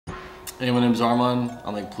Hey, my name's Armand.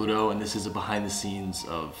 I'm like Pluto, and this is a behind the scenes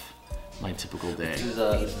of my typical day. This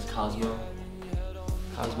is Cosmo.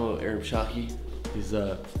 Cosmo Arab Shaki. He's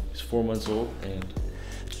 4 months old and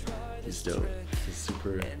he's dope.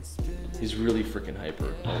 He's really freaking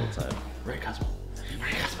hyper all the time. Right, Cosmo?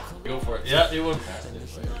 Right, Cosmo? Go for it. Yeah, you will.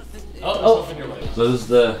 Oh, in your way. So this is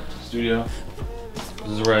the studio.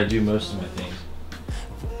 This is where I do most of my things.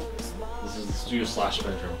 This is the studio slash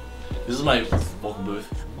bedroom. This is my vocal booth.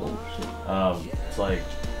 It's like,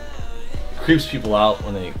 it creeps people out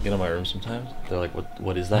when they get in my room sometimes. They're like,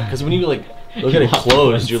 what is that? Because when you like look at it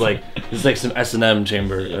closed, you're like, it's like some S&M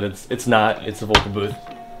chamber, but it's not. It's a vocal booth.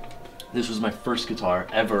 This was my first guitar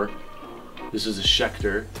ever. This is a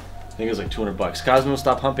Schecter. I think it was like 200 bucks. Cosmo,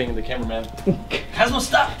 stop humping the cameraman. Cosmo,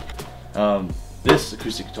 stop! This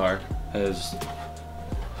acoustic guitar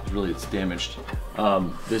it's damaged.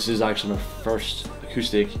 This is actually my first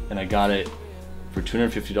acoustic, and I got it for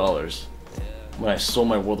 $250 when I sold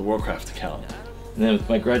my World of Warcraft account. And then with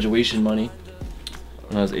my graduation money,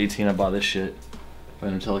 when I was 18, I bought this shit by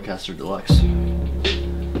a Telecaster Deluxe.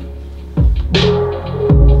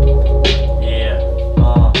 Yeah.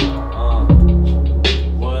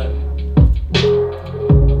 What?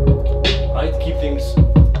 I like to keep things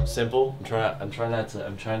simple.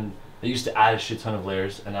 I used to add a shit ton of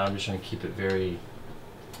layers, and now I'm just trying to keep it very,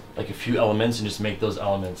 like a few elements, and just make those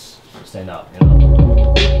elements stand out, you know?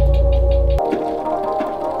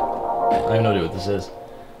 I have no idea what this is.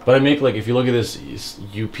 But I make, like, if you look at this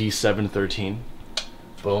UP713,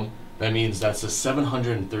 boom, that means that's the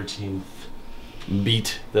 713th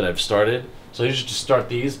beat that I've started. So I usually just start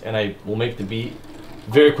these, and I will make the beat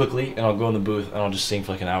very quickly, and I'll go in the booth, and I'll just sing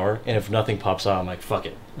for like an hour, and if nothing pops out, I'm like, fuck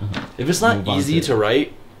it. If it's not easy to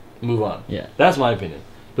write, move on. Yeah. That's my opinion.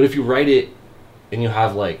 But if you write it, and you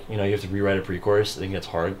have like, you know, you have to rewrite a pre-chorus, I think it's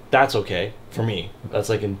hard. That's okay, for me. That's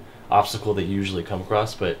like an obstacle that you usually come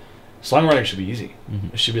across, but songwriting should be easy.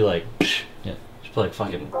 It should be like, yeah. Just put like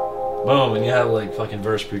fucking, boom, and you have like fucking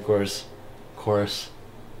verse, pre-chorus, chorus,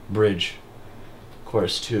 bridge,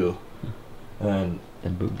 chorus 2, and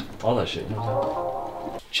boom. All that shit. You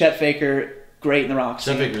know? Chet Faker, great in the rock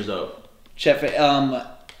scene. Chet Faker's dope. Have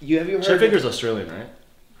you heard? Chet Faker's Australian, right?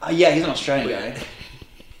 Yeah, he's an Australian guy.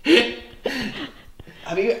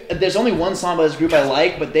 There's only one song by this group I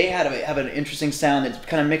like, but they have an interesting sound that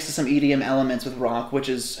kind of mixes some EDM elements with rock, which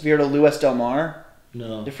is, have you heard of Louis Del Mar?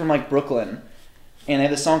 No. They're from like Brooklyn. And they have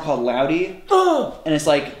this song called Loudy. And it's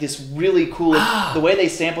like this really cool, the way they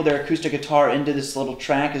sample their acoustic guitar into this little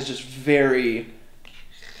track is just very,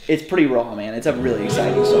 it's pretty raw, man. It's a really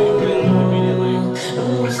exciting song.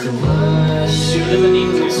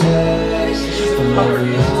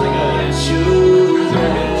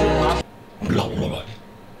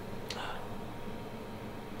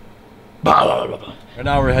 Right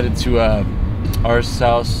now we're headed to Art's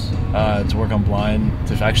house to work on Blind,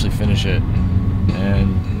 to actually finish it.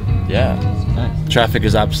 And yeah, traffic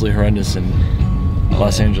is absolutely horrendous in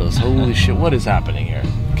Los Angeles. Holy shit, what is happening here?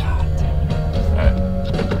 God damn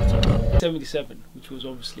it. Alright. 77, which was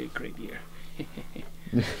obviously a great year.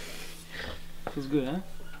 Feels good, huh?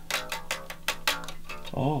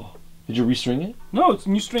 Oh, did you restring it? No, it's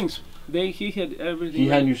new strings. He had everything. He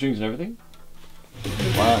had new strings and everything?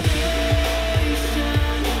 Wow.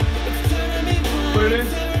 Put it in.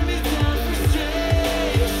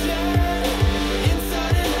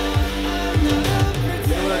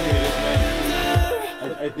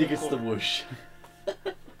 I think it's the whoosh.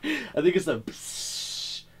 I think it's the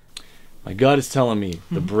psss. My gut is telling me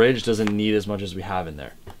the bridge doesn't need as much as we have in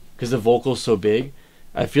there. Because the vocal's so big.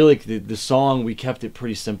 I feel like the song, we kept it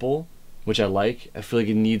pretty simple, which I like. I feel like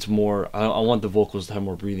it needs more, I want the vocals to have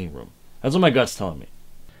more breathing room. That's what my gut's telling me.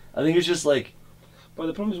 I think it's just like... But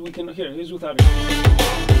the problem is we cannot hear. Here's without it.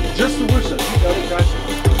 Just the whoosh. Do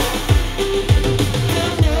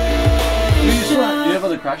you have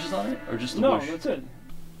other crashes on it? Or just the whoosh? No, that's it.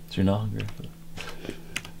 So you're not hungry?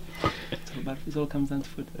 It all comes down to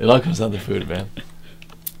food. It all comes down to food, man.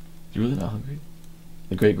 You're really not hungry?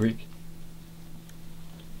 The Great Greek?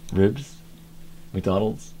 Ribs?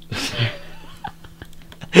 McDonald's?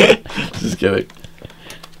 Just kidding.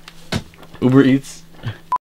 Uber Eats?